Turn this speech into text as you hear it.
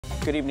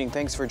Good evening.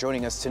 Thanks for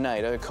joining us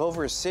tonight. A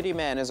Culver City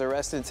man is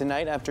arrested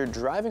tonight after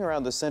driving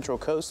around the Central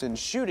Coast and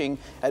shooting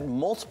at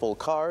multiple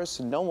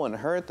cars. No one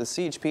hurt. The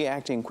CHP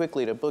acting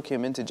quickly to book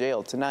him into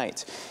jail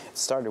tonight. It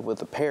started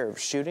with a pair of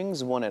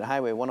shootings, one at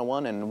Highway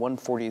 101 and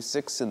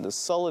 146 in the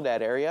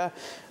Soledad area,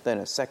 then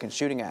a second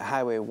shooting at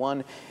Highway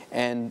 1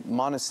 and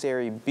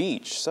Monterey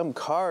Beach. Some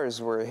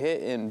cars were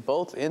hit in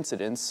both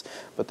incidents,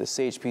 but the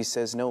CHP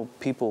says no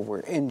people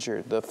were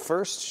injured. The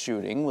first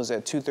shooting was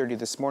at 2:30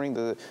 this morning,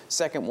 the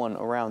second one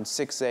around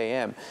 6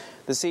 a.m.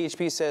 The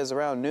CHP says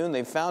around noon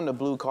they found a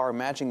blue car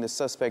matching the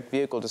suspect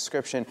vehicle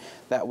description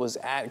that was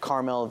at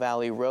Carmel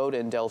Valley Road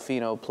and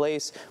Delfino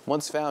Place.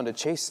 Once found, a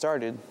chase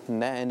started,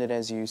 and that ended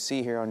as you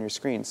see here on your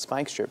screen.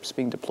 Spike strips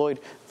being deployed,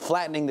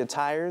 flattening the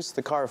tires.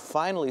 The car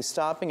finally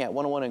stopping at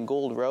 101 and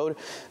Gold Road.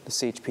 The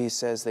CHP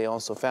says they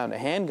also found a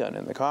handgun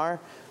in the car.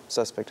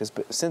 Suspect has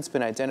since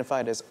been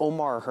identified as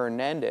Omar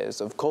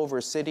Hernandez of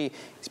Culver City.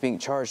 He's being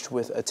charged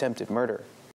with attempted murder.